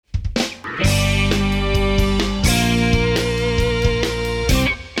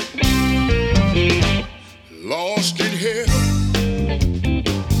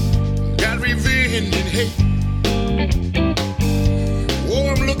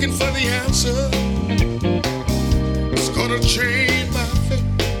looking for the answer. It's gonna change my fate.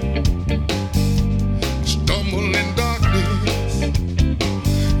 Stumble in darkness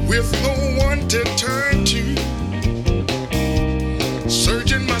with no one to turn to.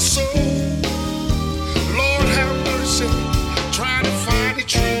 Searching my soul, Lord have mercy, trying to find the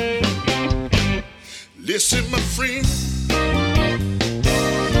truth. Listen, my friend,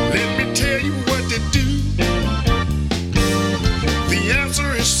 let me tell you what to do. The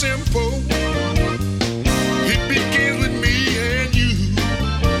answer is simple. It begins with me and you.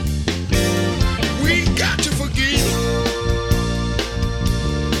 We got to forgive,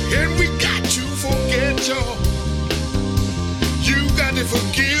 and we got to forget, y'all. You got to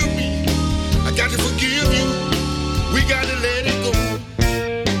forgive me. I got to forgive you. We got to let it go.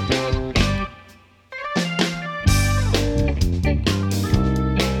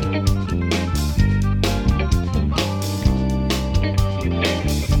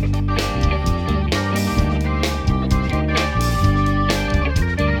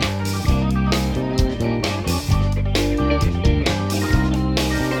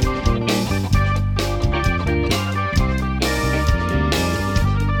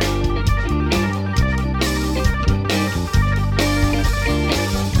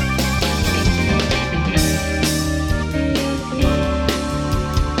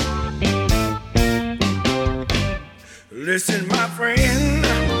 Listen, my friend,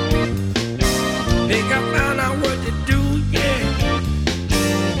 think I found out what to do, yeah.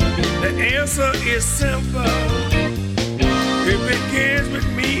 The answer is simple. It begins with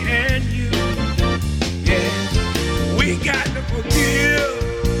me and you, yeah. We got to forgive.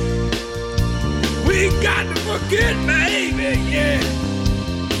 We got to forget, baby, yeah.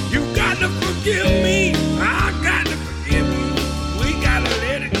 You got to forgive me. I got to forgive you. We got to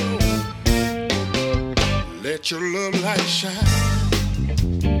let it go. Let your love light shine.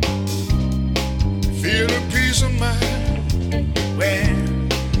 Feel the peace of mind. Well,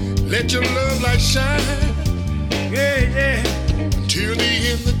 let your love light shine. yeah, yeah. Till the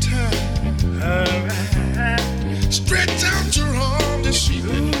end of time. Alright. Stretch out your arm this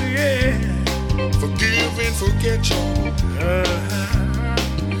evening. Ooh, yeah. Forgive and forget, y'all.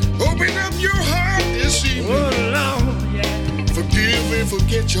 Open up your heart this evening. Oh, Lord, yeah. Forgive and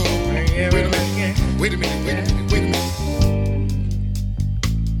forget, y'all. Yeah, Wait a minute. Wait a minute.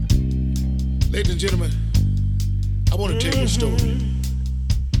 Ladies and gentlemen, I want to tell you a story.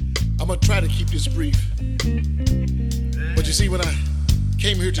 I'm going to try to keep this brief. But you see, when I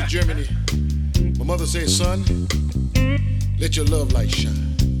came here to Germany, my mother said, son, let your love light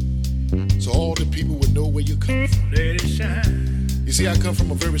shine. So all the people would know where you come from. Let it shine. You see, I come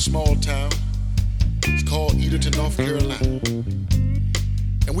from a very small town. It's called Edenton, North Carolina.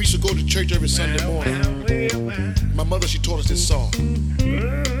 And we used to go to church every Sunday morning. My mother, she taught us this song.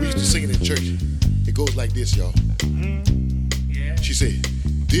 We used to sing it in church. It goes like this, y'all. She said,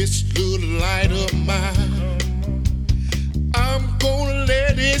 this little light of mine, I'm gonna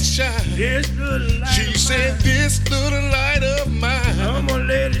let it shine. She said, this little light of mine, I'm gonna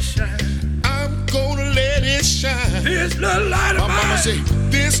let it shine. I'm gonna let it shine. This little light of mine. My mama mine, said,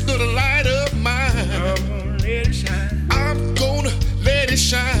 this little light of mine, I'm gonna let it shine. I'm gonna let it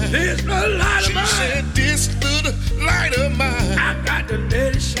shine. This little light of mine, she said, this little light of mine, I got to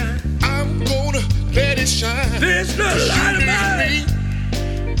let it shine. I'm gonna let it shine. This little light of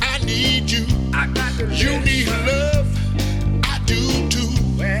mine, I need you. I got to let You it need shine. love. I do too.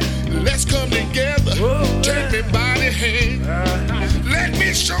 Well, Let's come together. Take me by the hand. Let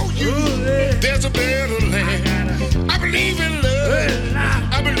me show you there's a better land.